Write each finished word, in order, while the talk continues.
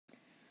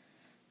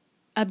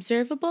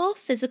Observable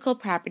physical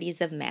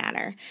properties of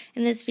matter.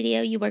 In this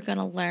video, you are going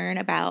to learn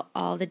about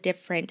all the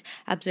different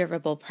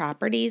observable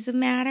properties of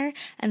matter,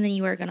 and then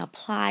you are going to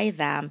apply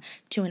them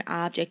to an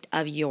object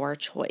of your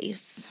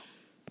choice.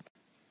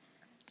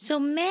 So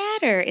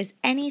matter is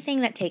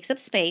anything that takes up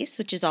space,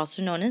 which is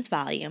also known as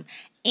volume,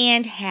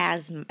 and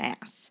has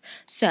mass.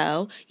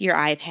 So your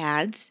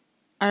iPads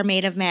are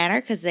made of matter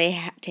because they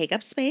take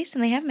up space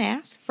and they have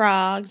mass.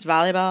 Frogs,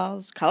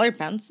 volleyballs, colored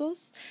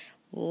pencils,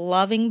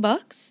 loving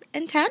books,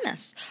 and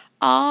tennis.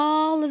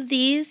 All of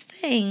these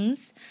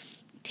things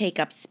take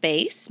up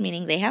space,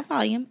 meaning they have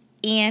volume,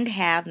 and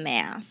have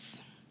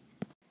mass.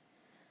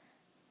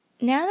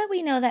 Now that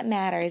we know that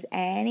matter is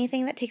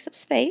anything that takes up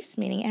space,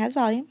 meaning it has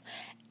volume,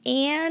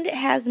 and it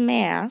has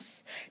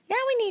mass, now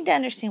we need to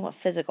understand what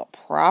physical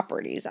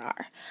properties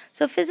are.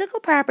 So physical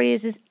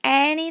properties is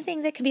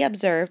anything that can be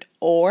observed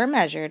or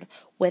measured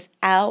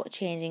without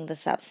changing the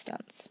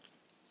substance.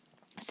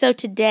 So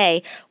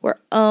today, we're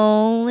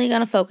only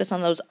going to focus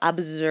on those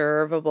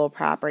observable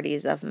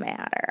properties of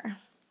matter.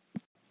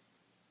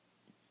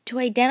 To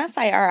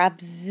identify our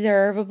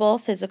observable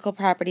physical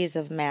properties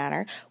of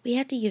matter, we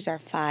have to use our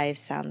 5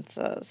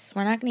 senses.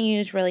 We're not going to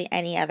use really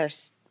any other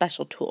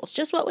special tools,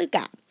 just what we've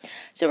got.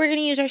 So we're going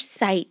to use our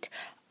sight,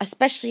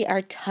 especially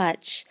our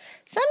touch,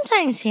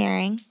 sometimes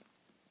hearing,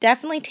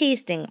 definitely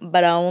tasting,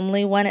 but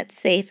only when it's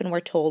safe and we're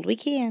told we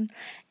can,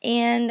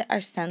 and our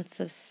sense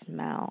of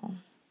smell.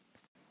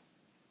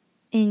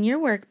 In your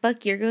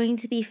workbook, you're going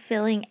to be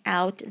filling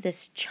out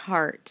this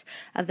chart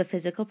of the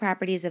physical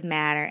properties of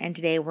matter, and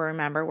today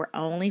we're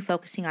only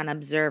focusing on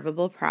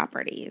observable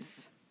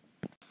properties.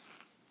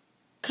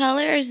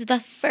 Color is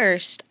the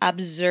first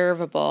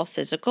observable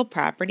physical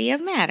property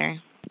of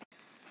matter.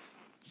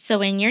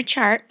 So in your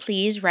chart,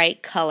 please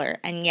write color,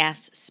 and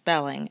yes,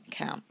 spelling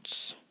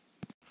counts.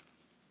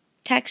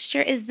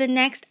 Texture is the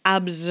next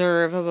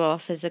observable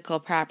physical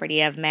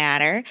property of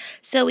matter.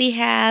 So we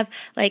have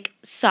like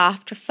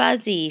soft or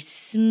fuzzy,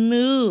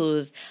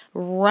 smooth,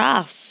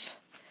 rough.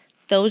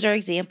 Those are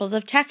examples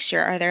of texture.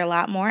 Are there a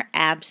lot more?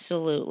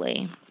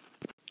 Absolutely.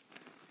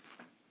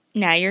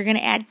 Now you're going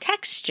to add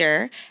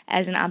texture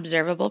as an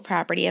observable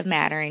property of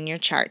matter in your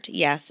chart.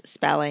 Yes,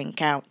 spelling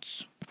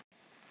counts.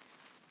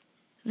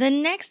 The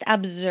next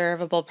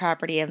observable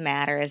property of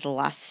matter is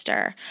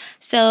luster.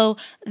 So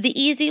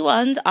the easy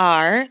ones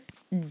are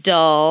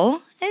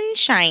dull and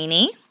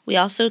shiny. We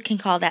also can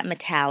call that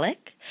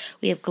metallic.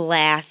 We have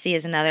glassy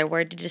is another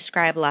word to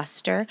describe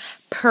luster.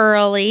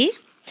 Pearly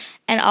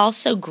and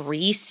also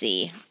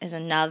greasy is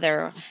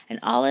another. And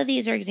all of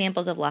these are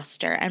examples of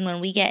luster. And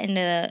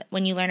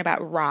when you learn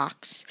about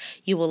rocks,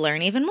 you will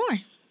learn even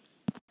more.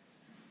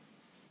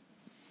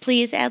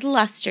 Please add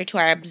luster to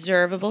our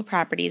observable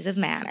properties of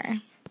matter.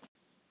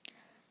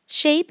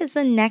 Shape is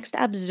the next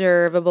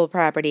observable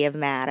property of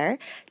matter.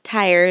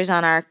 Tires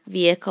on our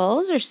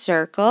vehicles are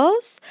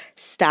circles.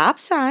 Stop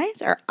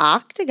signs are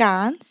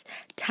octagons.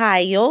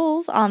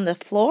 Tiles on the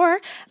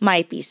floor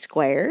might be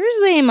squares.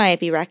 They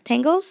might be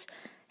rectangles.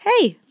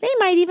 Hey, they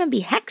might even be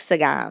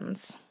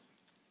hexagons.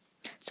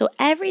 So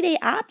everyday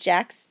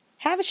objects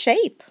have a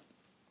shape.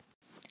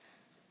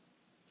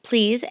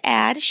 Please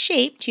add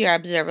shape to your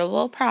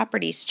observable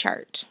properties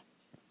chart.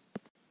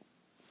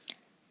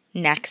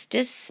 Next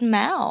is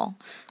smell.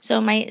 So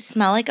it might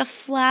smell like a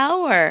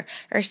flower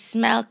or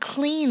smell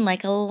clean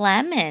like a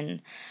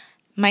lemon.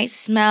 Might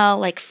smell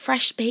like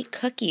fresh baked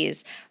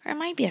cookies, or it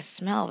might be a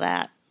smell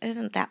that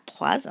isn't that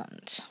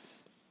pleasant.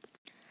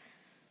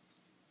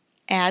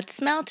 Add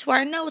smell to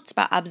our notes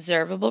about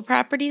observable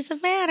properties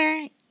of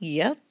matter.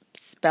 Yep,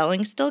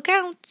 spelling still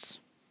counts.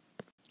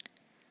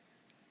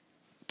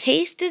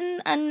 Taste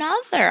is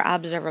another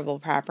observable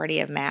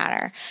property of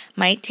matter.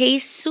 Might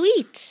taste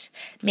sweet,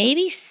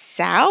 maybe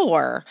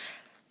sour,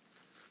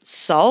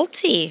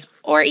 salty,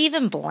 or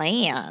even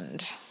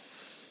bland.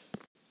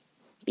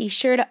 Be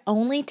sure to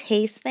only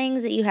taste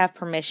things that you have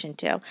permission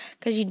to,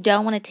 because you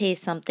don't want to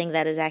taste something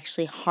that is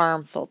actually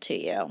harmful to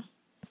you.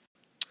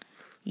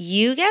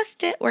 You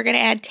guessed it, we're going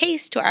to add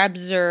taste to our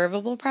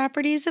observable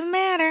properties of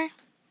matter.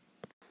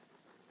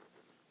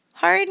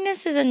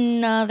 Hardness is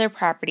another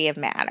property of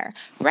matter.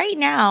 Right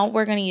now,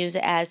 we're going to use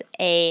it as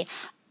a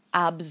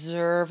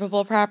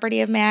observable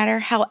property of matter.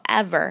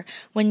 However,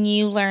 when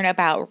you learn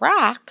about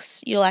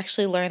rocks, you'll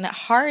actually learn that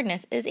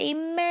hardness is a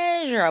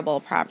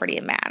measurable property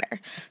of matter.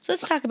 So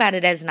let's talk about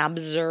it as an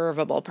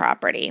observable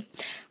property.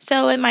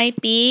 So it might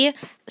be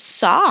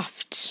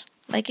soft,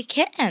 like a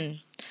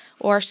kitten,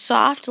 or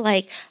soft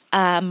like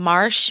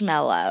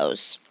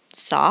marshmallows,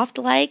 soft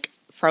like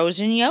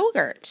frozen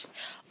yogurt.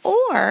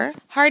 Or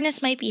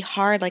hardness might be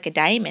hard like a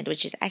diamond,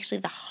 which is actually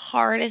the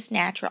hardest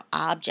natural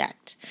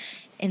object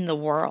in the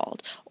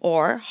world.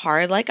 Or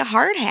hard like a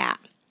hard hat.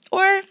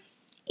 Or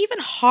even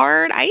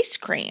hard ice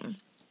cream.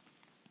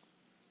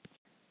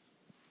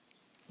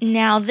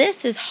 Now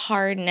this is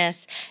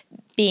hardness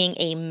being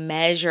a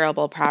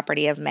measurable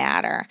property of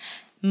matter.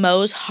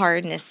 Mohs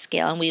hardness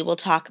scale, and we will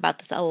talk about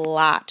this a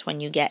lot when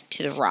you get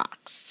to the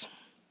rocks.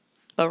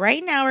 But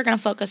right now we're going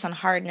to focus on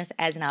hardness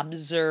as an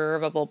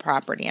observable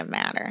property of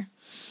matter.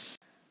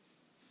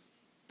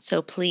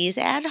 So please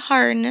add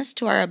hardness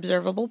to our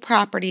observable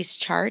properties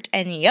chart,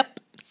 and yep,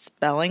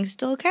 spelling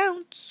still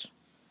counts.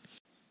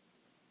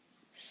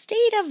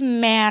 State of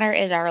matter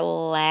is our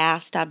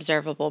last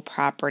observable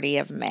property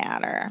of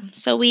matter.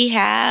 So we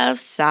have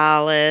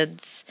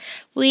solids,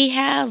 we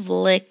have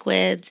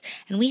liquids,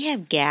 and we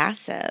have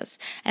gases.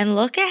 And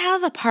look at how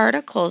the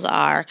particles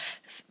are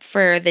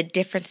for the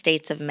different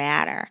states of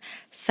matter.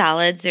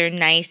 Solids, they're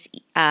nice,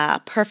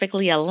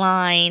 perfectly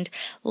aligned.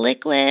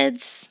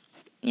 Liquids,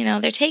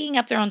 they're taking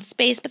up their own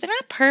space, but they're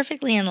not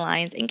perfectly in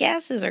lines. And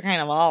gases are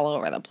kind of all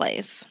over the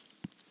place.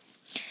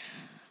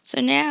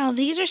 So now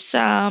these are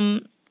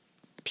some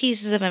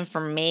pieces of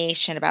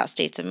information about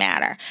states of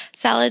matter.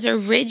 Solids are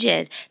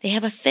rigid, they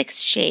have a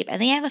fixed shape,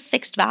 and they have a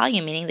fixed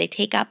volume, meaning they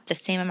take up the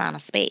same amount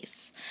of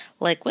space.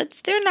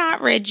 Liquids, they're not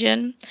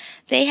rigid.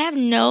 They have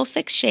no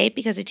fixed shape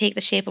because they take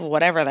the shape of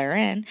whatever they're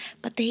in,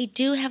 but they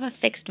do have a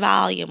fixed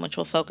volume, which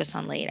we'll focus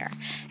on later.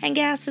 And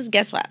gases,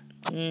 guess what?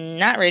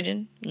 Not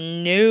rigid,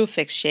 no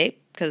fixed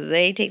shape because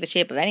they take the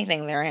shape of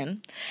anything they're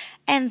in.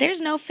 And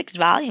there's no fixed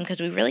volume because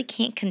we really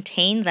can't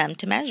contain them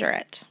to measure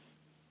it.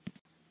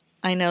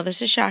 I know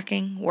this is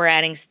shocking. We're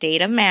adding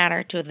state of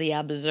matter to the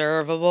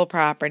observable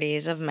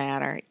properties of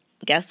matter.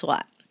 Guess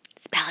what?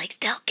 Spelling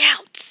still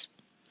counts.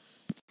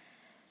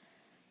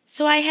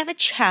 So I have a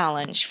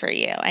challenge for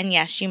you, and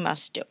yes, you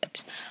must do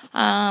it.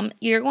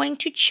 You're going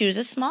to choose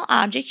a small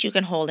object you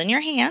can hold in your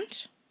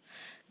hand.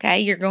 Okay,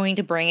 you're going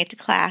to bring it to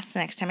class the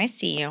next time I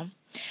see you.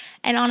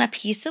 And on a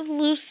piece of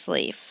loose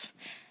leaf,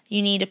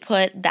 you need to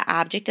put the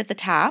object at the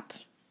top,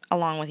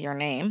 along with your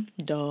name,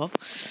 duh. All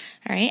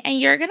right, and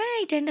you're going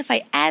to identify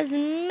as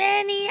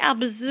many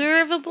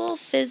observable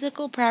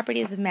physical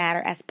properties of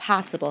matter as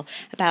possible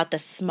about the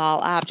small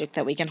object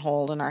that we can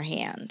hold in our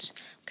hand.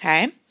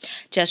 Okay,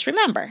 just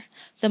remember,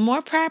 the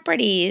more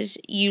properties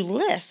you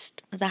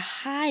list, the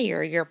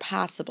higher your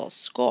possible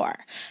score.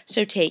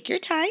 So take your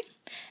time,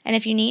 and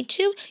if you need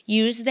to,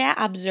 use that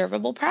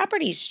observable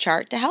properties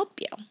chart to help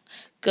you.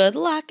 Good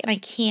luck, and I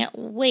can't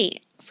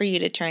wait for you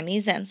to turn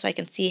these in so I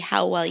can see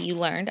how well you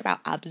learned about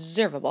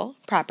observable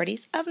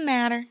properties of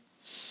matter.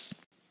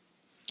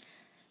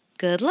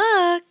 Good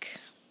luck!